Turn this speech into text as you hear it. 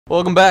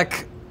Welcome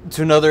back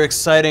to another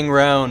exciting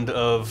round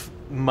of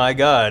My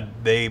God,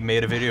 They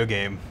Made a Video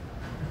Game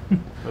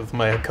with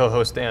my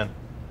co-host Dan.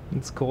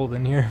 It's cold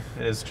in here.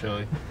 It is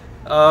chilly.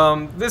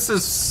 This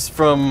is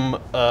from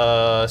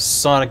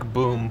Sonic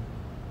Boom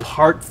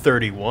Part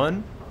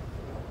 31.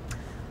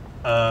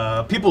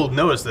 People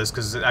notice this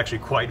because it's actually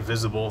quite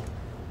visible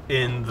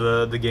in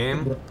the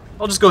game.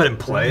 I'll just go ahead and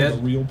play it. A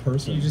real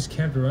person. You just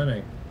kept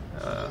running.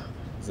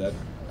 Is that?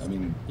 I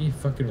mean. You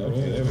fucking rolled.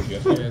 Okay, there we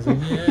go. Yeah, I was like,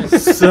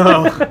 yes.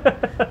 So,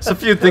 it's a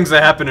few things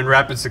that happen in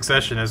rapid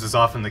succession, as is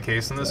often the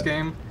case in this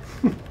game.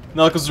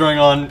 Knuckles going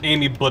on,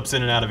 Amy blips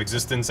in and out of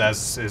existence,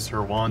 as is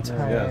her wont.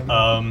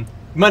 Yeah. You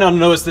might not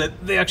notice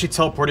that they actually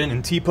teleport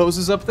in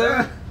T-poses up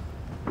there.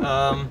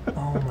 Oh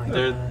my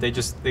god.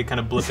 They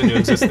kind of blip into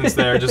existence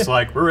there, just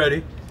like, we're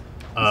ready.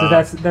 So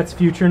that's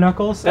future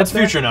Knuckles? That's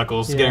future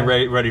Knuckles, Yeah.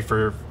 getting ready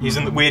for, he's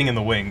waiting in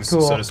the wings,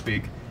 Cool. so to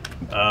speak.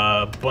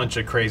 Bunch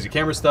of crazy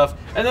camera stuff.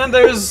 And then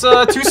there's two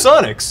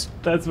Sonics.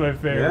 That's my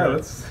favorite. Yeah,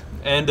 that's.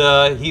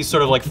 And he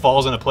sort of like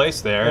falls into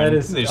place there. That and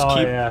is- they just oh,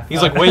 keep, yeah.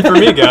 he's like, wait for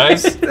me,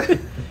 guys.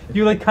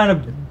 You like kind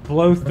of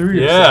blow through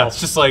Yeah, yourself. it's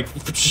just like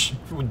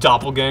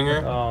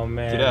doppelganger. Oh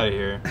man. Get out of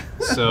here.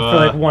 So For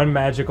like one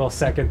magical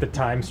second, the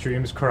time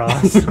streams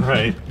cross.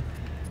 right.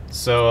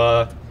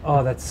 So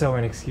Oh, that's so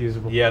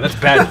inexcusable. yeah, that's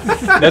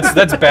bad.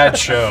 that's bad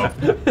show.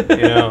 You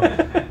know,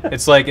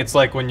 it's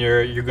like when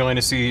you're going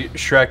to see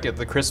Shrek at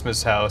the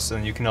Christmas house,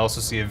 and you can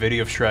also see a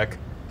video of Shrek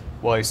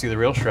while you see the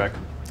real Shrek.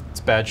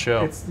 It's bad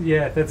show. It's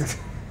that's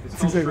It's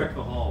called Shrek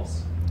the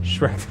Halls.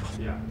 Shrek.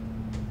 Yeah.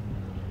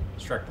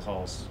 Shrek the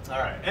Halls. All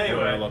right. At a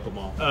Anyway, local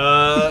mall.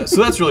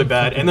 so that's really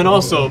bad. And then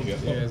also, Yeah,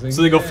 I was like,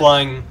 so they go yeah.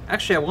 flying.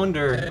 Actually, I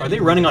wonder, are they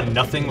running on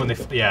nothing when they?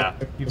 Yeah.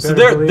 You So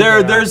better believe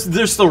they're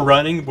that. still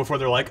running before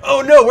they're like,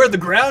 oh no, where'd the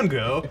ground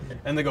go?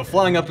 And they go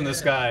flying up in the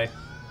sky,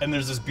 and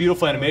there's this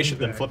beautiful animation of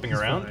them flipping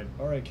around.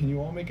 All right, can you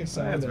all make a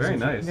sound? Yeah, it's as very if-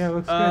 nice. Yeah, it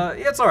looks good.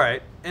 Yeah, it's all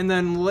right. And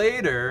then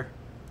later,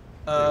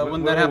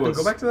 when that happens,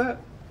 Go back to that.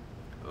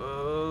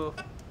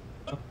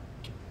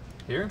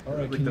 Here. All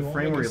right, Like can the you all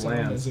frame make where a he sound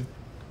lands. as if-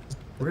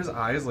 Were his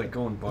eyes like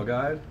going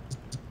bug-eyed?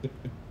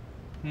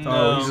 No.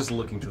 Oh, he's just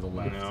looking to the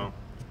left. No,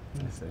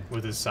 I see.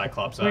 with his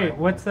Cyclops eye. Wait,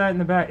 what's that in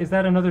the back? Is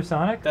that another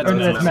Sonic? That's Or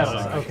another that's Metal.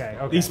 Sonic. Okay,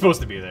 okay. He's supposed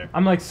to be there.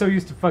 I'm like so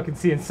used to fucking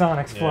seeing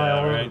Sonics fly Yeah,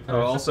 all over. right. the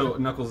Oh, place. also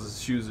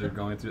Knuckles' shoes are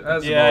going through.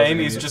 As Yeah, well as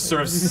Amy's just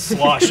sort of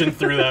sloshing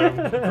through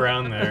that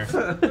ground there.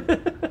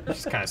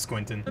 Just kind of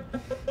squinting.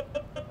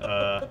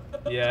 Yeah,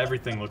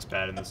 everything looks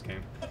bad in this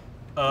game.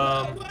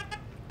 That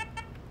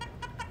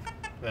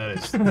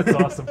is. That's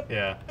awesome.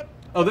 Yeah.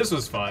 Oh, this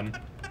was fun.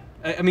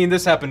 I mean,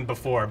 this happened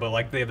before, but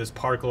like they have this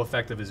particle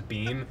effect of his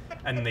beam,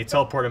 and then they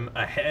teleport him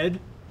ahead.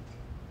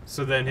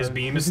 So then his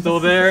beam is still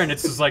there, and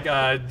it's just like,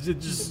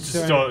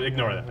 just don't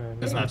ignore that.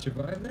 It's not.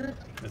 Survive that?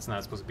 It's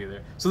not supposed to be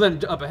there. So then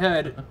up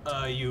ahead,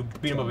 you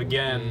beat him up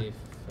again, Hey,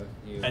 fuck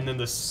you. and then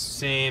the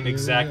same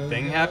exact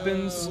thing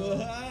happens.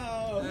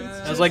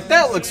 I was like,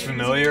 that looks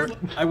familiar.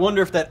 I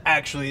wonder if that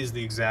actually is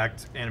the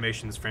exact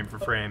animations frame for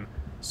frame.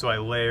 So I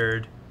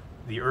layered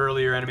the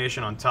earlier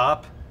animation on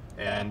top,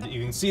 and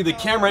you can see the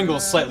camera angle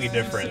is slightly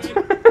different.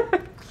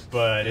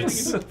 But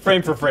it's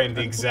frame for frame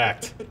the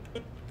exact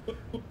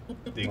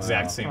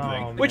same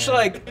thing. Oh, Which, man.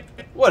 like,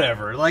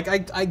 whatever. Like,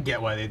 I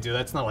get why they do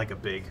that. It's not like a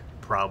big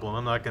problem.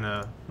 I'm not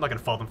gonna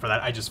fault them for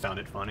that. I just found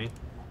it funny.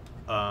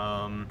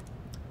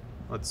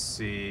 Let's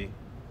see.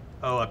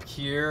 Oh, up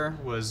here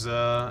was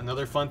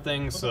another fun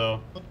thing.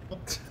 So,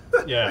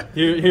 yeah,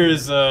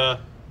 here's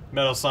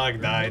Metal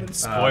Sonic died.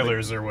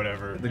 Spoilers or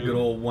whatever. The good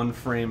old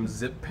one-frame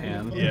zip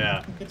pan.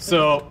 Yeah.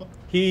 So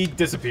he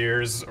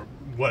disappears or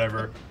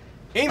whatever.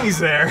 Amy's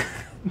there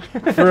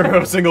for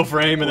a single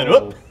frame, and then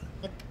Whoa. whoop.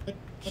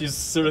 She's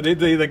sort of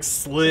they like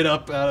slid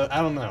up.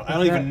 I don't know. I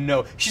don't even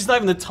know. She's not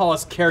even the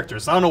tallest character,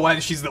 so I don't know why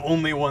she's the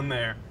only one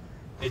there.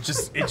 It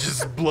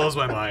just blows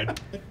my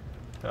mind.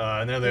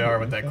 And there they are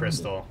with that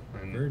crystal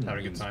and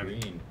having a good time.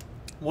 Green.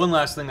 One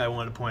last thing I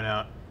wanted to point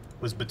out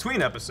was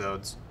between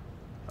episodes,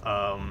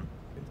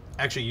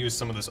 actually used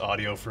some of this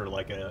audio for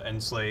like an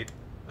end slate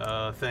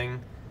thing,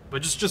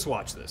 but just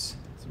watch this.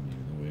 It's me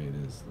the way it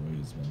is, the way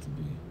it's meant to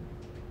be.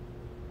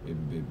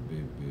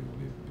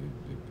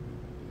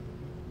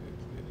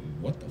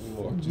 What the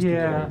fuck? Just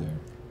Yeah.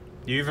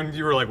 There.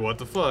 You were like, what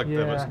the fuck? Yeah.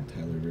 That was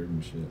Tyler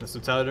Durden shit. that's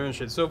some Tyler Durden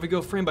shit. So if we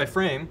go frame by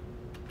frame,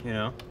 you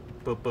know,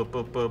 boop boop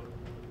boop boop.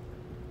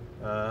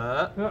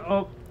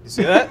 Oh. You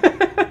see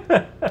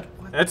that?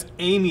 That's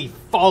Amy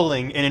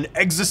falling in an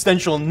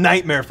existential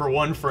nightmare for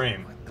one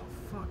frame. What the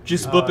fuck?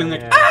 Just Oh, flipping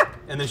like yeah. ah,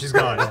 and then she's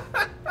gone.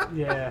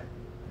 Yeah.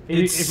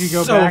 It's If you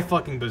go so back,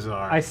 fucking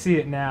bizarre. I see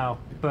it now.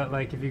 But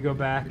like, if you go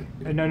back,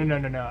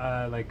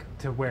 no. Like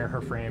to where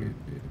her frame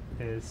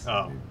is.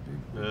 Oh.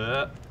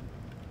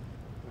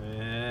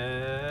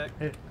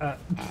 It,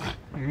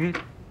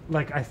 Mhm.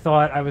 like I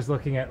thought I was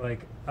looking at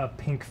like a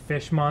pink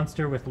fish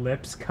monster with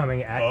lips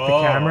coming at Oh.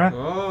 the camera.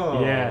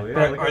 Oh, Yeah, yeah.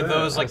 that- look Are at that.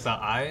 those like the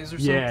eyes or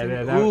something?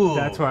 Yeah, Ooh.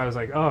 that's why I was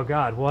like, oh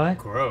god, what?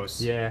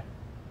 Gross. Yeah.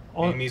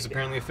 All- Amy's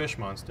apparently a fish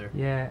monster.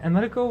 Yeah, and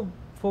let it go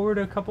forward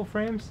a couple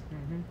frames.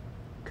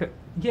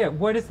 Yeah,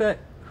 what is that?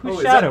 Whose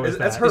is shadow that, is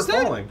that's that? her Is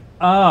that- falling.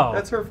 Oh.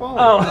 That's her falling.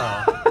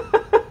 Oh.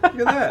 Look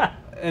at that.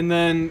 And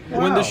then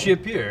when Wow. does she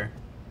appear?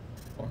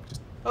 Fuck,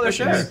 just Oh, there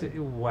she is.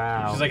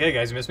 Wow. She's like, hey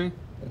guys, you miss me?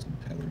 that's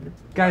competitive.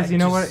 Guys, I you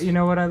know just- what? You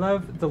know what I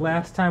love? The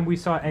last time we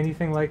saw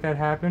anything like that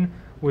happen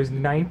was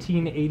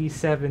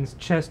 1987's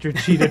Chester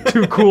Cheetah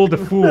Too Cool to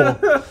Fool.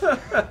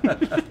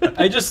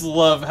 I just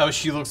love how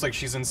she looks like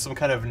she's in some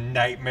kind of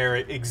nightmare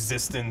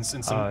existence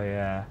in some Oh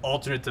yeah.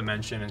 alternate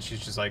dimension, and she's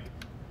just like,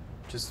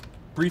 just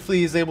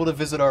briefly is able to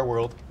visit our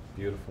world.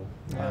 Beautiful.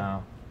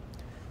 Wow.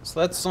 So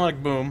that's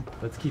Sonic Boom.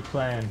 Let's keep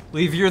playing.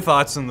 Leave your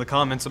thoughts in the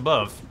comments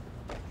above.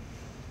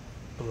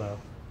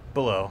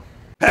 Below.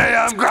 Hey,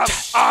 I'm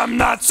Grumps. I'm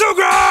not so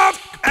Grump,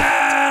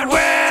 and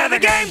we're the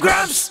Game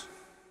Grumps.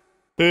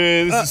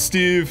 Hey, this is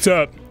Steve. What's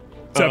up?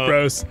 What's up,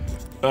 bros?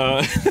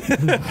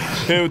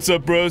 Hey, what's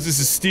up, bros? This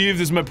is Steve.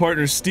 This is my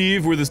partner,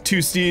 Steve. We're the two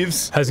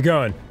Steves. How's it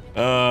going?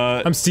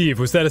 I'm Steve.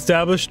 Was that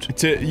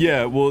established?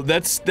 Yeah, well,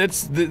 this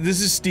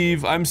is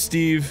Steve. I'm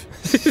Steve.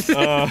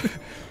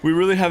 We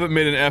really haven't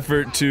made an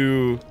effort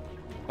to,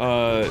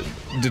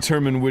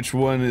 determine which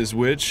one is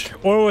which.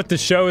 Or what the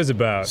show is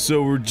about?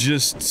 So we're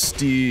just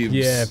Steves.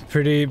 Yeah,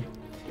 pretty...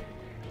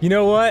 You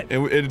know what?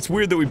 And it's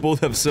weird that we both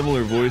have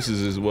similar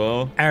voices as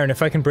well. Aaron,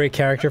 if I can break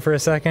character for a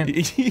second.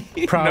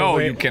 No,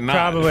 you cannot.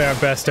 Probably our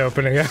best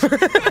opening ever.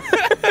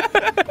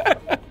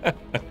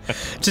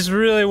 Just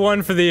really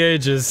one for the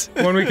ages.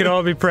 One we can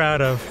all be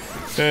proud of.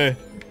 Hey.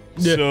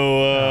 Yeah. So,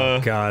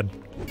 Oh, God.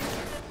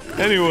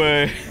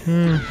 Anyway,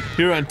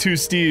 here on Two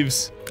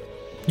Steves.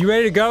 You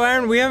ready to go,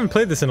 Aaron? We haven't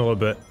played this in a little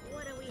bit.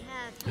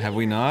 Have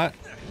we not?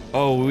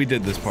 Oh, we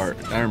did this part.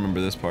 I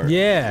remember this part.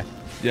 Yeah.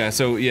 Yeah,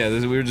 so, yeah,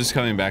 we were just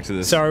coming back to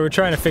this Sorry, we're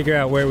trying to figure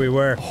out where we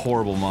were.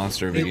 horrible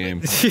monster of a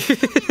game.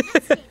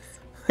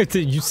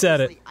 You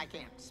said it.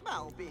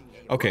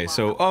 Okay,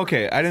 so,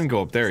 okay, I didn't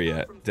go up there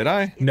yet. Did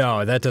I?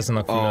 No, that doesn't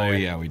look Oh, familiar.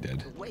 yeah, we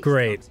did.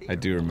 Great. I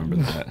do remember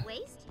that.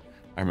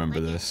 I remember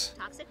this.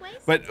 Toxic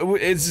waste? But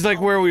it's like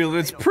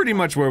it's pretty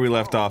much where we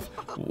left off.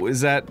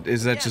 Is that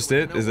just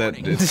it? Is that,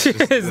 Is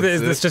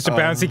this just a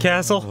bouncy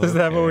castle? Is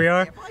that what we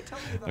are?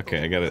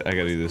 Okay, I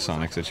gotta do the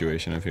Sonic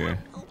situation up here.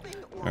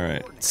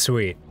 Alright.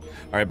 Sweet.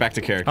 Alright, back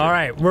to character.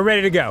 Alright, we're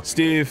ready to go.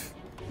 Steve,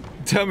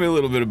 tell me a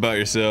little bit about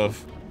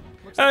yourself.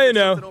 Oh, you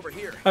know,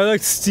 I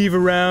like to Steve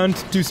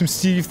around, do some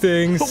Steve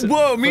things.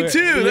 Whoa, me But- too!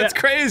 yeah. That's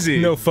crazy!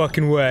 No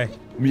fucking way.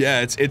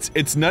 Yeah,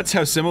 it's nuts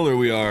how similar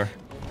we are.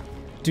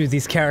 Dude,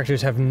 these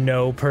characters have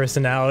no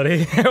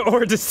personality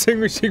or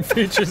distinguishing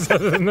features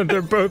other than that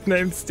they're both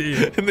named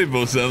Steve. And they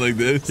both sound like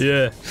this.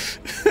 Yeah.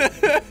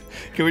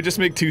 Can we just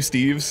make two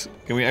Steves?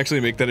 Can we actually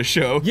make that a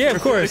show? Yeah,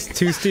 of course.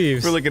 Two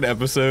Steves. For like an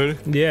episode?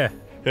 Yeah.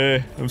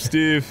 Hey, I'm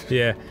Steve.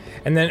 Yeah.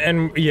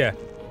 And yeah.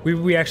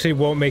 We actually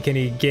won't make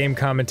any game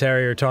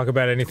commentary or talk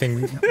about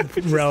anything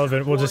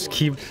relevant. We'll just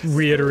keep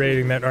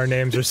reiterating that our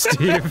names are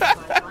Steve.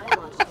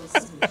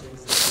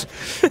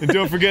 And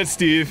don't forget,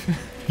 Steve.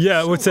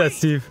 Yeah, what's that,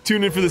 Steve?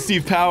 Tune in for the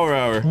Steve Power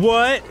Hour.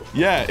 What?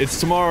 Yeah, it's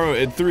tomorrow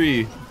at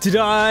 3. Did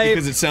I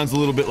Because it sounds a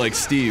little bit like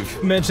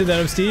Steve. mention that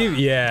I'm Steve?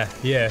 Yeah,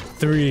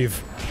 3.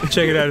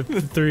 Check it out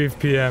at 3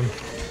 p.m.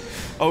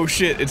 Oh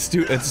shit,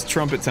 it's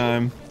trumpet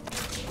time.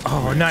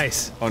 Oh,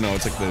 nice. Oh no,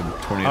 it's like the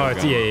tornado Oh,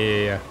 it's, gun.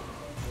 yeah.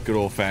 Good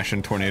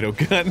old-fashioned tornado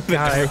gun that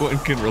God, everyone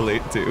can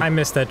relate to. I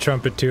missed that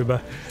trumpet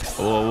tuba.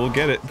 Well, we'll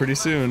get it pretty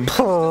soon.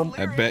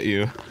 I bet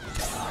you.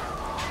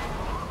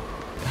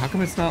 How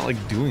come it's not,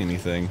 like, doing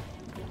anything?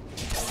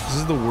 This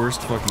is the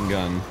worst fucking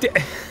gun.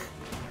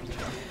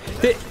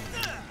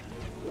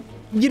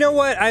 You know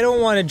what? I don't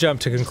want to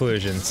jump to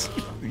conclusions.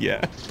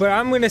 Yeah. But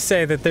I'm gonna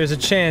say that there's a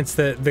chance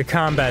that the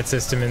combat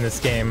system in this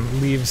game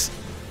leaves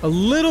a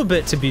little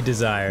bit to be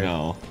desired.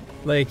 No.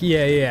 Like,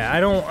 yeah, I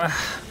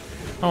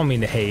don't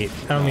mean to hate.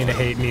 I don't mean to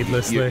hate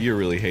needlessly. You're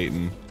really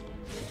hating.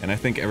 And I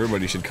think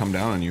everybody should come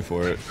down on you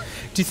for it.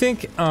 Do you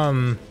think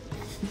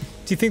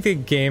the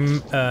game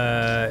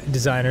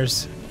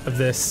designers of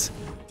this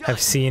have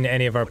seen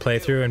any of our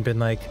playthrough and been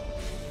like,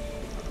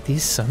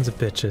 these sons of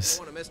bitches.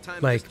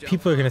 Like,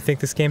 people are gonna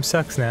think this game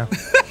sucks now.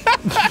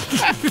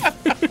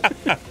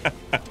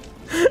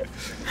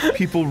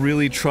 People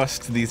really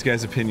trust these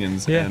guys'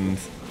 opinions, Yeah. and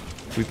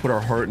we put our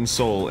heart and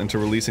soul into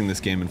releasing this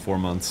game in 4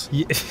 months.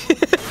 Yeah.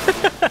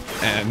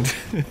 And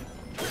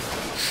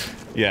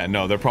yeah,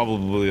 no, they're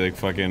probably like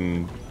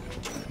fucking.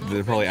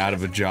 They're probably out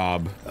of a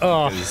job.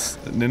 Oh.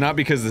 Not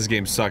because this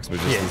game sucks, but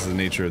just Yeah. this is the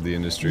nature of the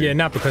industry. Yeah,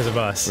 not because of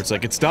us. Where it's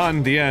like, it's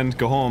done, the end,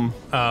 go home.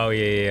 Oh,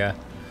 yeah.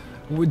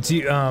 Would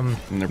you, And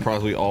they're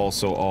probably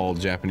also all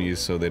Japanese,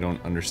 so they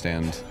don't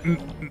understand.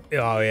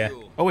 oh, yeah.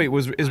 Oh wait,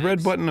 is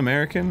Red Button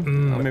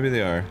American? Oh, maybe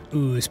they are.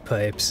 Ooze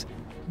pipes.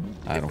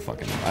 I don't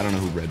fucking know. I don't know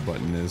who Red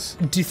Button is.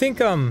 Do you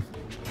think,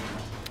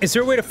 is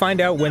there a way to find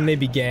out when they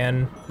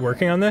began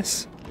working on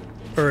this?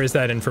 Or is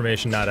that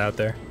information not out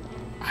there?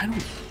 I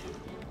don't...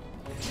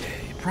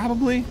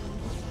 Probably.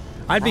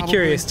 I'd be Probably.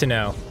 curious to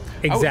know.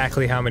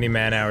 exactly how many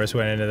man hours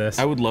went into this.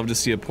 I would love to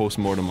see a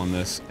post-mortem on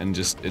this and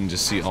just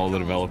see all the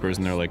developers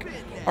and they're like,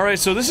 all right,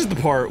 so this is the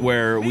part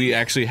where we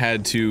actually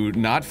had to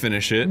not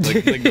finish it.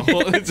 Like the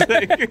whole, it's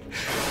like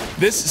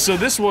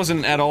this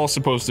wasn't at all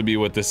supposed to be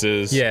what this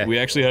is. Yeah. We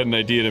actually had an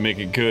idea to make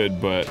it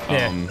good, but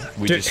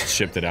we just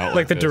shipped it out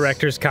like the this.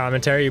 director's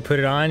commentary, you put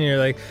it on, and you're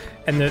like,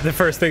 and the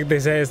first thing they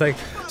say is like,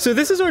 so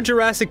this is our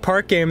Jurassic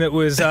Park game that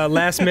was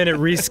last minute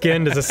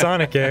reskinned as a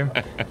Sonic game.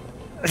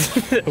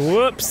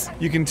 Whoops.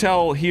 You can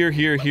tell here,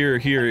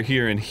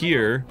 and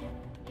here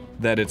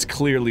that it's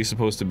clearly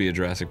supposed to be a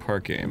Jurassic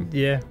Park game.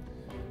 Yeah.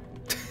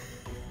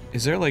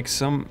 Is there like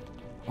some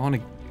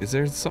is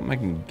there something I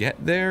can get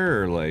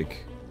there or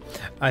like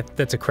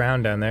That's a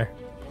crown down there.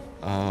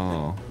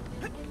 Oh.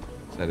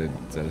 Is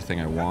that a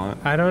thing I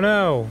want? I don't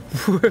know.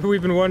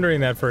 We've been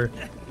wondering that for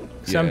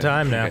some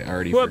time now. I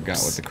already Whoops. forgot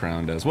what the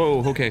crown does.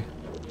 Whoa, okay.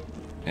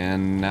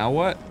 And now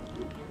what?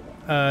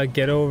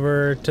 Get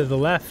over to the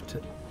left.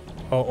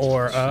 Should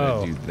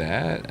I do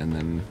that and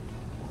then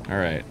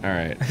alright.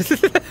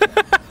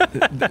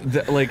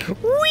 Like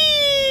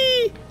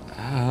Whee!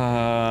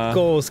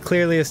 Goals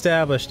clearly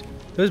established.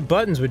 Those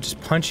buttons would just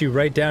punch you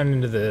right down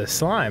into the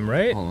slime,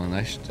 right? hold on,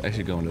 I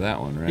should go into that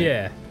one, right?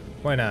 Yeah.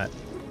 Why not?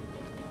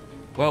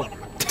 Well,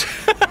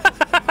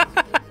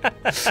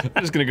 I'm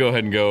just gonna go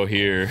ahead and go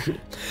here.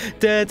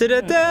 Da da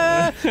da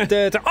da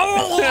da da.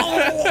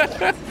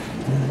 Oh!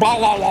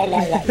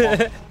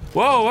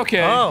 Whoa,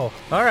 okay. Oh,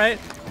 all right.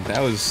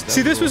 That was.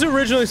 See, this was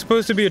originally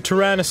supposed to be a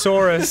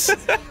Tyrannosaurus.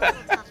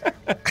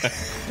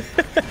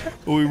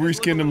 We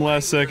reskinned him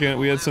last second.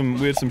 We had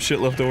some shit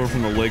left over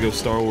from the Lego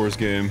Star Wars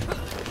game.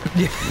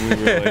 Yeah. And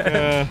we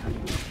were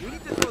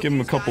like, give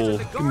him a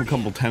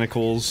couple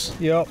tentacles.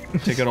 Yep.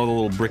 Take out all the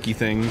little bricky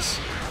things.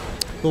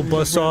 Little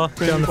buzzsaw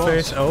down the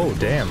face. Oh,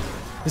 damn.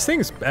 This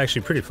thing's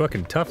actually pretty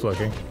fucking tough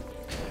looking.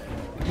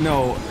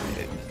 No,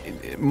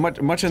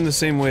 much in the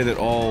same way that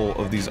all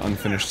of these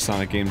unfinished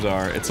Sonic games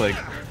are. It's like,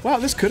 wow,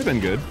 this could have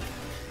been good.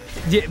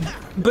 Yeah,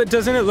 but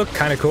doesn't it look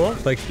kind of cool?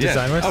 Like,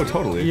 design-wise? Oh,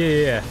 totally.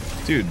 Yeah.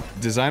 Dude,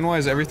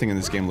 design-wise, everything in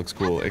this game looks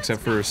cool, except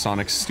for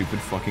Sonic's stupid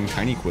fucking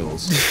tiny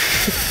quills.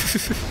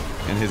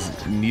 And his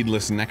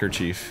needless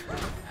neckerchief.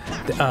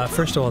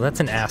 First of all, that's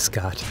an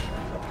ascot.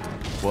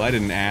 Well, I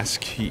didn't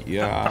ask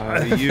you.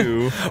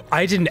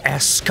 I didn't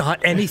ask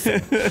Scott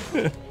anything.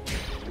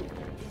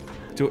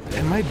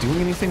 Am I doing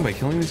anything by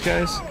killing these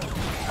guys?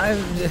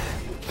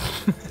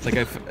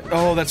 Like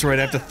oh, that's right.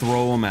 I have to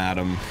throw them at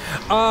him.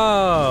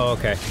 Oh,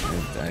 okay.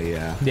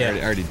 Yeah.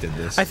 I already did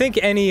this. I think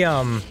any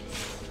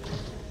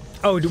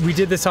Oh, we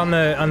did this on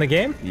the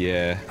game?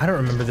 Yeah. I don't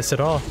remember this at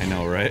all. I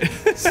know, right?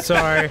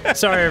 Sorry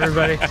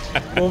everybody.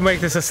 We'll make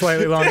this a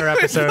slightly longer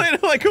episode. I played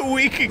it like a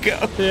week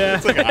ago. Yeah.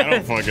 It's like I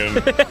don't fucking.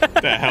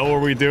 What the hell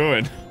were we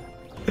doing?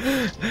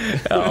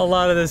 A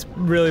lot of this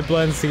really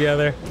blends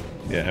together.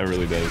 Yeah, it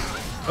really does.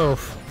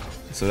 Oof.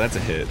 So that's a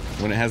hit.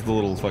 When it has the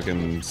little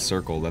fucking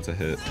circle, that's a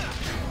hit.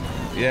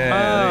 Yeah,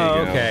 there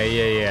you go.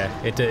 Okay,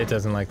 yeah. It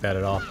doesn't like that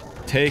at all.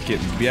 Take it,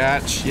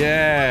 biatch.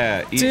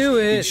 Yeah. Do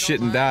it. Eat shit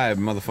and die,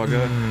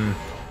 motherfucker.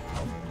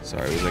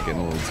 Sorry, was that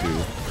getting a little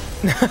too...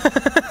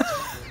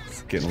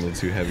 It's getting a little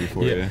too heavy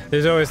for you.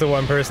 There's always the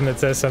one person that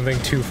says something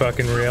too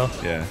fucking real.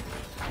 Yeah.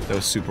 That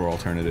was super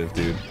alternative,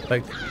 dude.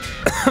 Like,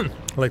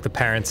 like the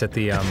parents at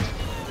the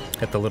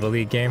Little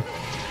League game.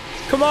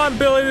 Come on,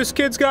 Billy, this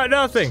kid's got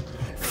nothing.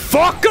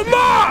 Fuck him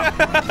up!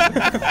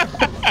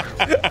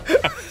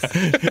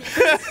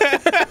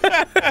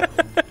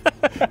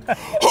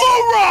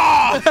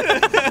 Hoorah!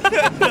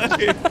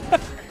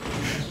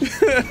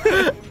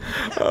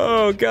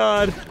 Oh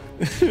God.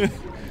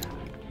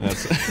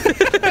 That's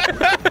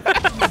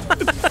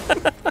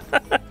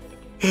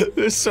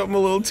There's something a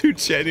little too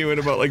genuine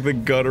about like the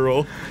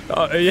guttural.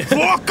 Yeah.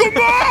 Fuck 'em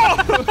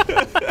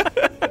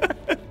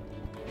up!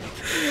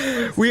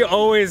 We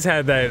always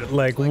had that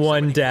like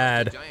one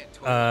dad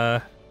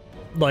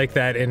like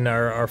that in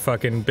our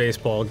fucking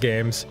baseball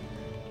games.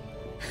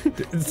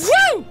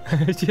 Woo!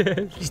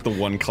 Yeah. Just the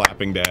one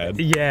clapping dad.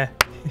 Yeah.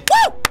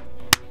 Woo!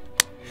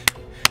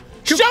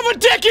 Shove a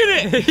dick in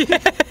it!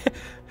 Yeah.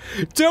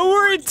 Don't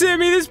worry,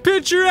 Timmy, this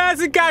pitcher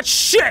hasn't got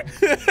shit!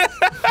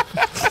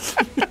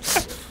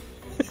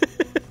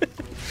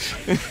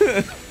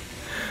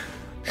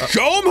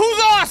 Show him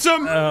who's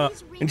awesome!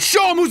 And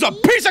show him who's a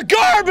piece of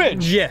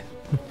garbage! Yeah.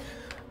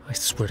 I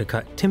swear to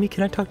God. Timmy,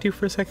 can I talk to you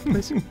for a second,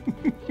 please?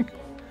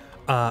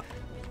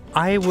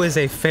 I was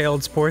a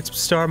failed sports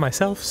star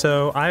myself,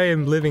 so I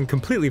am living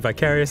completely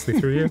vicariously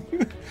through you.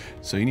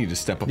 So you need to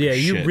step up Yeah, your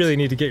you shit. really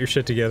need to get your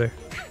shit together.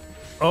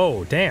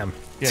 Oh, damn.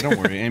 Yeah, don't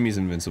worry, Amy's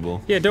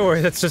invincible. Yeah, don't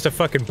worry, that's just a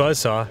fucking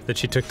buzzsaw that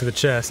she took to the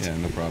chest. Yeah,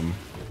 no problem.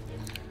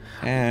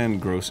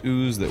 And gross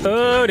ooze that we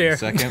Oh, dear. in a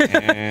second,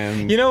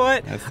 and You know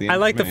what? that's the I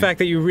end like for the me. fact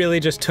that you really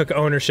just took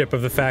ownership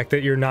of the fact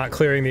that you're not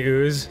clearing the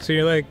ooze. So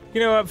you're like, you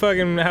know what,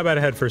 fucking, how about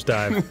a head first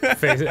dive?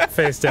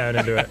 face down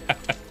into it.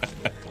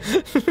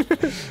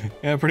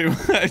 Yeah, pretty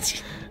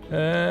much.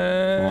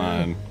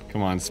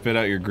 Come on, spit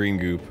out your green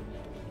goop.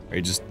 Are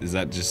you is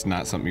that just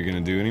not something you're gonna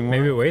do anymore?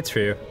 Maybe it waits for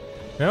you.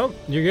 Nope,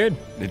 you're good.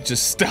 It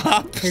just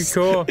stops.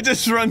 You're cool. It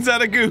just runs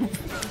out of goop.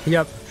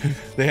 Yep.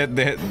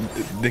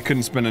 They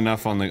couldn't spend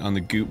enough on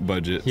the goop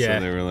budget, Yeah.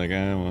 so they were like,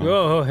 well,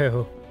 Whoa, hey,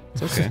 ho.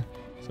 it's okay.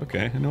 It's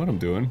okay. I know what I'm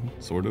doing,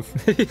 sort of.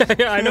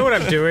 Yeah, I know what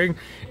I'm doing.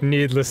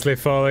 Needlessly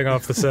falling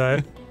off the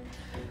side.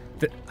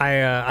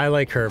 I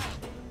like her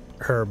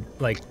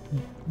like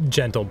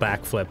gentle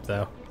backflip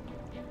though.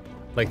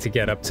 Like to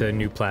get up to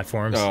new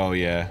platforms. Oh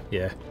yeah.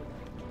 Yeah.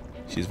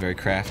 She's very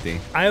crafty.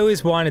 I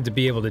always wanted to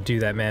be able to do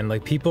that, man.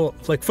 Like people,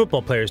 like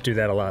football players do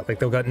that a lot. Like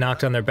they'll get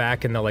knocked on their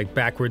back and they'll like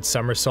backwards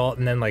somersault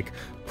and then like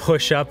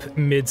push up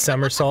mid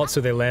somersault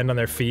so they land on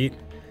their feet.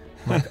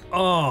 I'm like,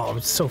 oh,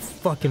 it's so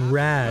fucking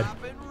rad.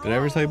 Did I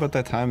ever tell you about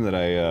that time that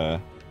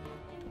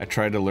I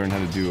tried to learn how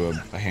to do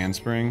a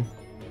handspring?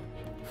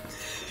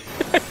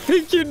 I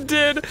think you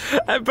did,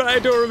 but I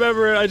don't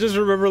remember it. I just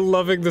remember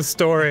loving the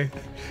story.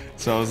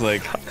 So I was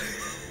like,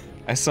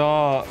 I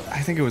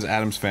think it was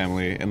Addams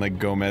Family, and like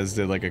Gomez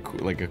did like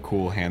a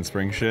cool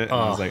handspring shit. And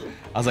I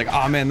was like,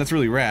 oh man, that's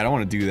really rad. I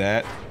want to do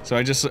that. So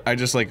I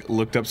just like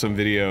looked up some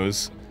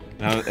videos,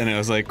 and it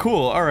was like,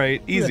 cool, all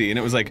right, easy. And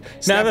it was like,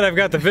 Now that I've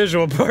got the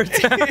visual part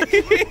down.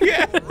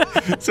 yeah.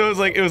 So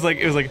it was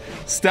like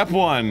step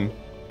 1,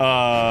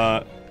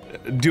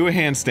 do a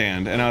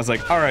handstand, and I was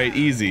like, all right,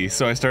 easy.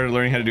 So I started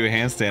learning how to do a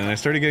handstand, and I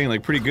started getting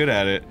like pretty good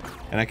at it,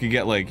 and I could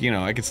get like, you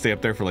know, I could stay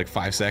up there for like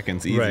 5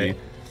 seconds easy. Right.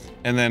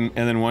 And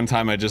then one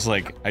time I just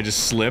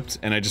slipped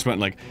and I just went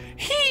like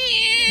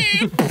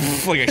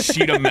like a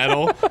sheet of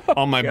metal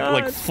on my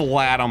like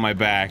flat on my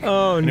back.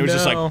 Oh, and it was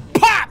just no. like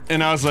pop,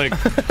 and I was like,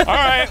 all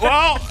right,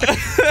 well,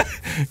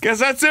 guess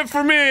that's it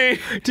for me.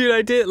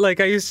 Dude,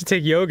 I used to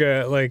take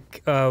yoga,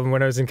 like,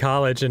 when I was in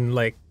college, and,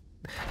 like,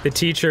 the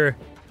teacher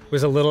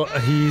was a little,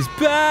 he's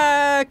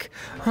back!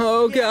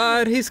 Oh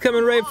god, he's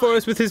coming right for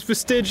us with his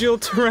vestigial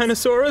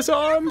Tyrannosaurus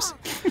arms!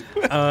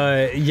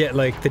 Yet,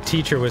 like, the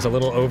teacher was a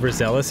little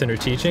overzealous in her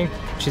teaching.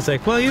 She's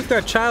like, well, you've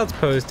got child's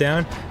pose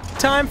down.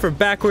 Time for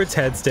backwards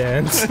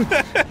headstands.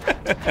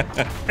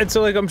 And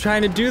so, like, I'm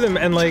trying to do them,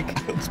 and, like,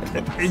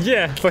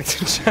 yeah, like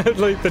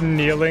the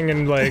kneeling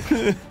and, like,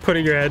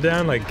 putting your head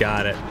down, like,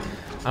 got it.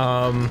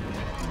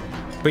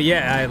 But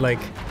yeah,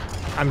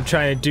 I'm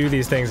trying to do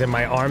these things, and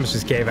my arms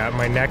just gave out, and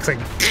my neck's, like,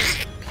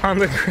 on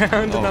the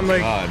ground, and I'm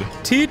like, God.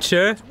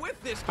 Teacher,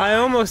 I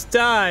almost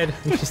died.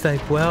 And she's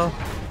like, well,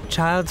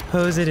 child's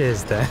pose it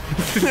is, then.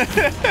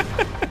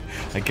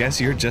 I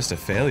guess you're just a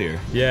failure.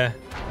 Yeah.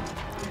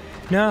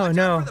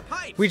 No,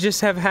 we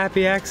just have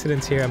happy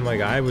accidents here. I'm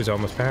like, I was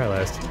almost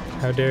paralyzed.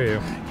 How dare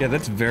you? Yeah,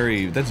 that's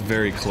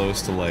very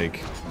close to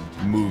like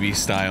movie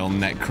style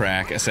neck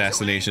crack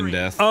assassination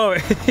death. Oh,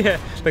 yeah,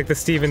 like the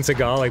Steven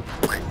Seagal, like.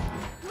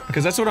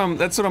 Because that's what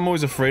I'm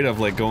always afraid of,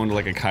 like going to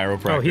like a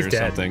chiropractor he's or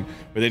dead. something,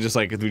 where they just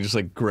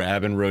like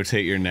grab and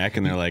rotate your neck,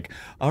 and they're like,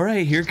 all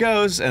right, here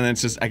goes, and then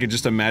it's just I could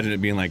just imagine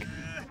it being like,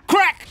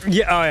 crack.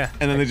 Yeah. Oh yeah.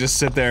 And then they just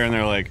sit there and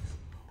they're like,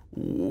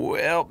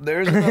 well,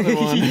 there's another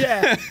one.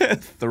 Yeah.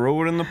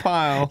 Throw it in the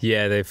pile.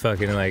 Yeah, they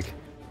fucking like.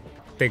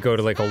 They go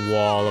to like a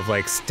wall of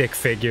like stick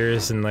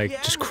figures and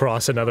like just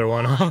cross another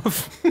one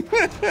off.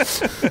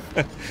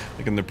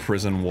 Like in the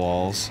prison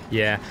walls.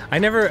 Yeah,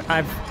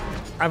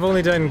 I've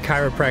only done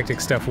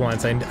chiropractic stuff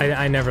once.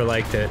 I never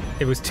liked it.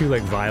 It was too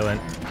like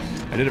violent.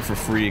 I did it for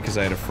free because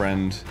I had a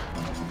friend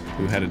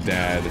who had a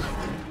dad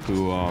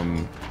who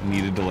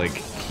needed to like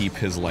keep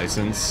his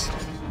license.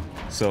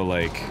 So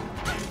like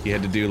he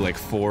had to do like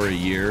 4 a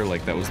year,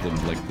 like that was the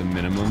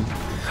minimum.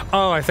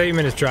 Oh, I thought you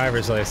meant his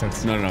driver's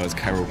license. No, it's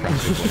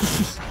chiropractic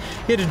license.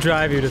 He had to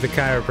drive you to the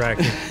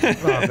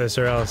chiropractic office,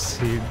 or else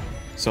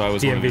So I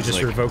was one of DMV his, just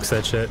like, revokes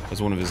that shit. I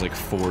was one of his like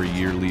 4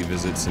 yearly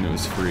visits, and it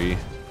was free.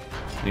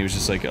 And he was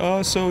just like,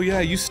 oh, so yeah,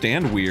 you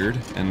stand weird,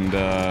 and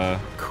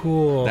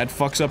Cool. that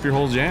fucks up your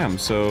whole jam,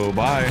 so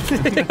bye.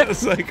 I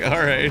was like, all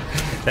right.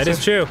 That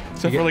is true.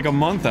 So for like a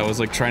month, I was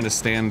like trying to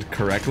stand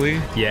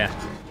correctly, Yeah.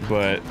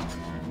 but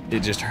it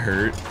just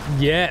hurt.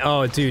 Yeah.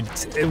 Oh, dude.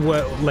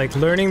 Like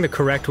learning the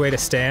correct way to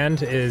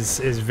stand is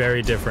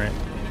very different.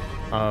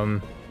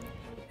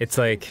 It's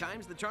like.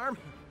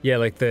 Yeah,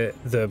 like the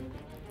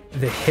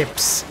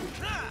hips,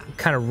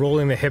 kind of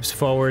rolling the hips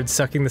forward,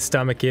 sucking the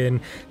stomach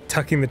in,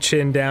 tucking the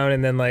chin down,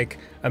 and then like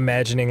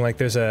imagining like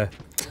there's a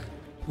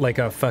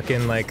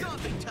fucking like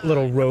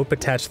little rope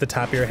attached to the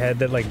top of your head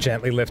that like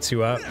gently lifts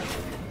you up.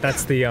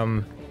 That's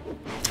the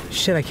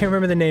shit, I can't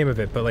remember the name of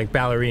it, but like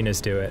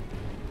ballerinas do it.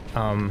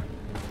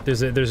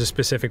 There's a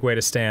specific way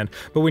to stand,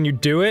 but when you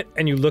do it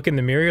and you look in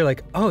the mirror, you're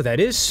like, oh, that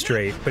is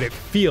straight, but it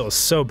feels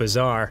so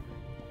bizarre.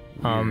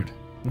 Weird.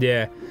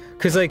 Yeah,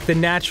 because like the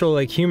natural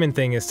like human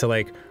thing is to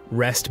like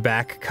rest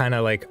back kind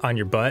of like on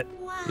your butt.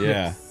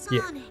 Yeah.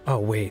 Yeah. Oh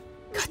wait,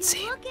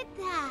 cutscene. Look at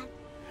that.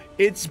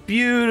 It's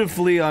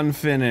beautifully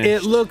unfinished.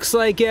 It looks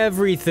like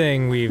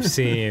everything we've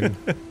seen.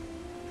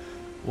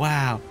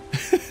 Wow.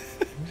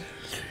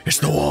 It's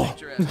the wall.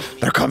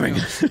 They're coming.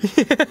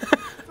 The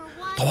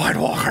White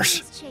Walkers.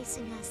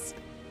 Chasing us.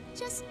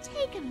 Just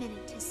take a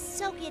minute to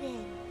soak it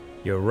in.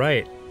 You're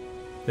right.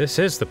 This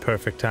is the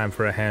perfect time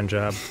for a hand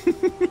job.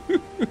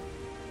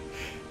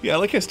 Yeah, I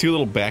like his 2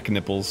 little back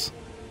nipples.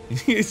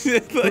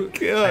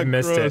 Like, I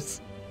missed gross.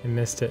 it. I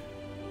missed it.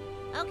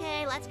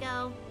 Okay, let's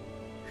go.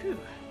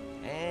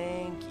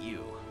 Thank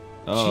you.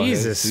 Oh,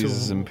 Jesus.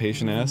 He's an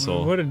impatient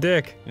asshole. What a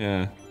dick.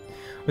 Yeah.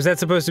 Was that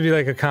supposed to be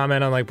like a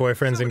comment on like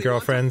boyfriends and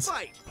girlfriends?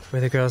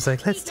 Where the girl's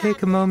like, let's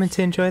take a moment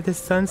to enjoy the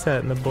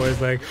sunset, and the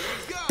boy's like,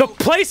 the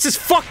place is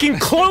fucking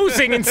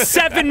closing in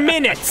 7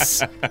 minutes!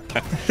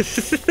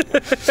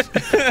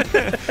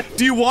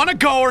 Do you want to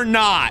go or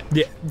not?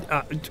 Yeah,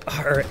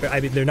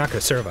 I mean, they're not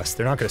gonna serve us.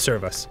 They're not gonna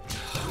serve us.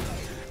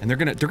 And they're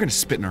gonna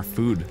spit in our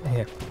food.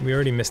 Yeah, we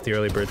already missed the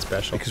early bird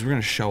special. Because we're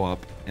gonna show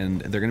up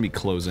and they're gonna be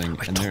closing.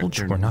 I and told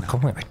you we're not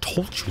going. I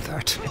told you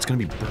that. It's gonna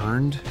be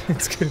burned.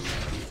 It's good.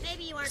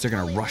 Maybe you aren't They're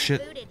gonna fully rush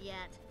it. rebooted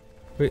yet.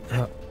 Wait,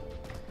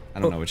 I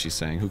don't know what she's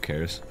saying. Who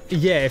cares?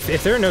 yeah,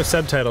 if there are no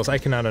subtitles, I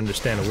cannot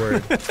understand a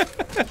word. Hey,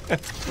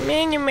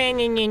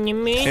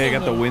 I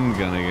got the wind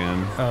gun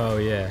again. Oh,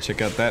 yeah.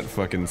 Check out that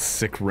fucking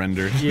sick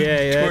rendered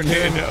Yeah,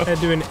 tornado. They're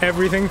doing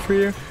everything for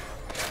you.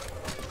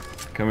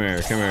 Come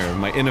here, come here.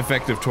 My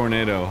ineffective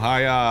tornado.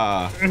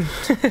 Hiya!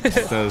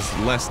 Does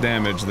less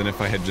damage than if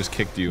I had just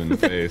kicked you in the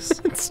face.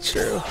 It's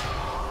true.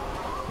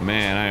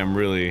 Man, I am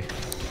really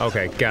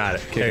Okay, got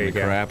it. There kicking you the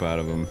go. crap out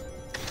of him.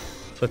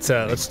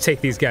 Let's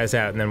take these guys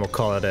out, and then we'll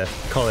call it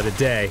a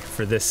day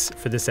for this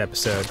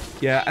episode.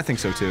 Yeah, I think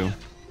so too.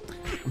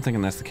 I'm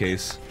thinking that's the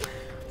case.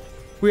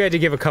 We had to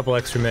give a couple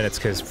extra minutes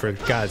because, for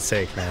God's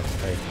sake, man,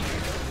 like,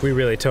 we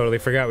really totally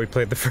forgot we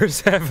played the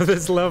first half of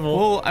this level.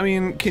 Well, I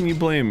mean, can you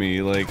blame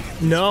me? Like,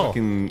 No,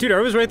 fucking- dude, I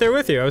was right there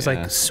with you. I was Yeah.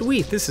 like,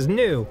 sweet, this is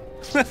new.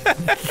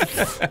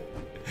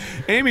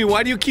 Amy,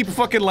 why do you keep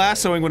fucking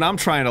lassoing when I'm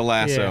trying to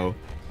lasso?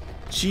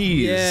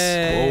 Jeez.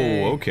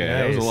 Yay. Oh, okay.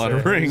 That was a lot of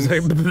Nice. rings.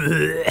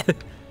 It's like,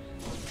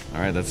 All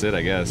right, that's it,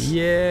 I guess.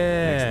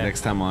 yeah.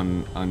 Next time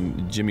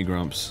on Jimmy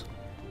Grumps.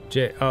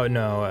 Oh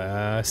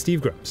no,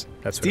 Steve Grumps.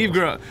 That's what Steve it was.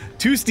 Grumps.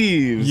 Two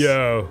Steves.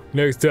 Yo,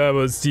 next time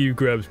on Steve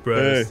Grumps,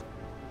 bros.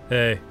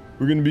 Hey.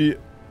 We're gonna be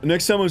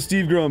next time on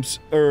Steve Grumps,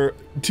 or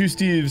two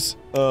Steves.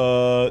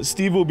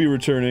 Steve will be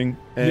returning,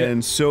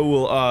 and so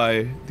will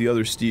I, the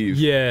other Steve.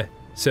 Yeah.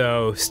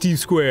 So Steve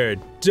squared,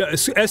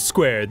 S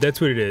squared.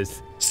 That's what it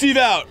is. Steve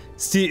out.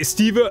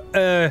 Steve.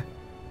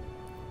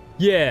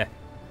 Yeah.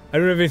 I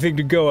don't have anything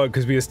to go on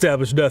because we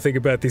established nothing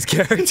about these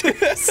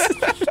characters.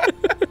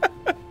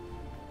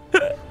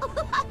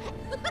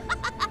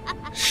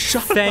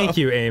 Thank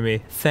you, Amy.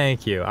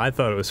 Thank you. I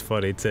thought it was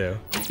funny too.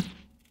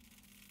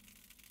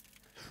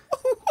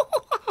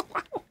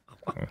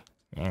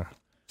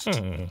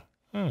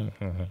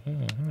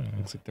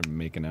 Looks like they're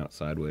making out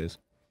sideways.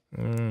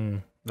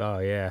 Oh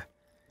yeah.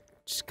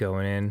 Just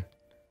going in,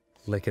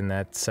 licking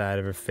that side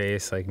of her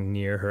face, like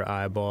near her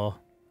eyeball.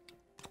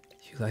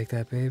 You like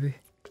that, baby?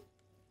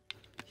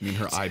 You mean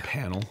her eye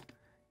panel?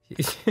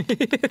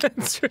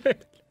 That's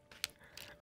right.